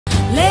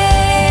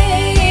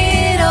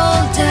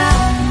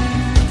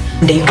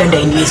The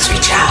Ugandan is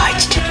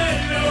recharged.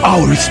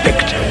 Our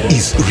respect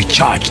is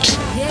recharged.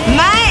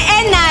 My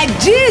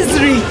energy is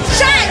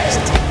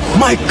recharged.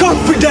 My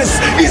confidence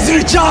is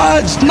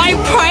recharged. My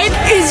pride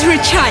is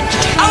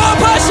recharged. Our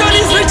passion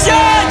is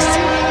recharged.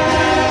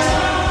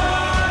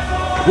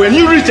 When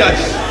you recharge,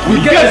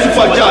 we get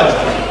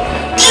supercharged.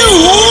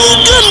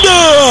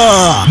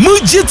 Uganda!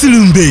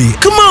 Mujetilumbe,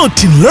 come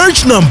out in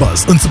large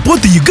numbers and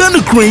support the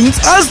Uganda Cranes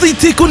as they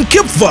take on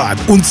Cape Verde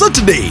on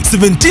Saturday,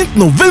 17th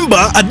November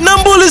at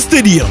Namboole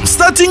Stadium,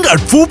 starting at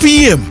 4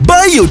 p.m.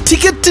 Buy your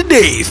ticket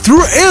today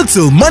through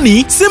Airtel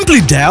Money.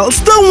 Simply dial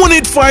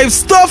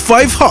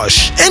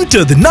 *185*5#.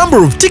 Enter the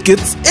number of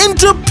tickets,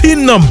 enter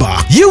PIN number.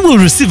 You will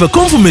receive a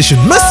confirmation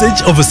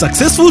message of a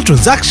successful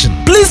transaction.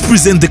 Please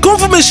present the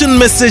confirmation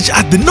message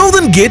at the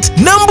Northern Gate,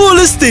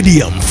 Namboole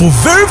Stadium for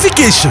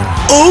verification.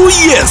 Oh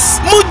yes,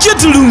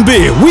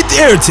 Mujetilumbe with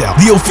Airtel,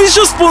 the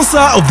official sponsor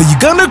of the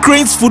Uganda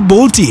Cranes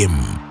football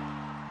team.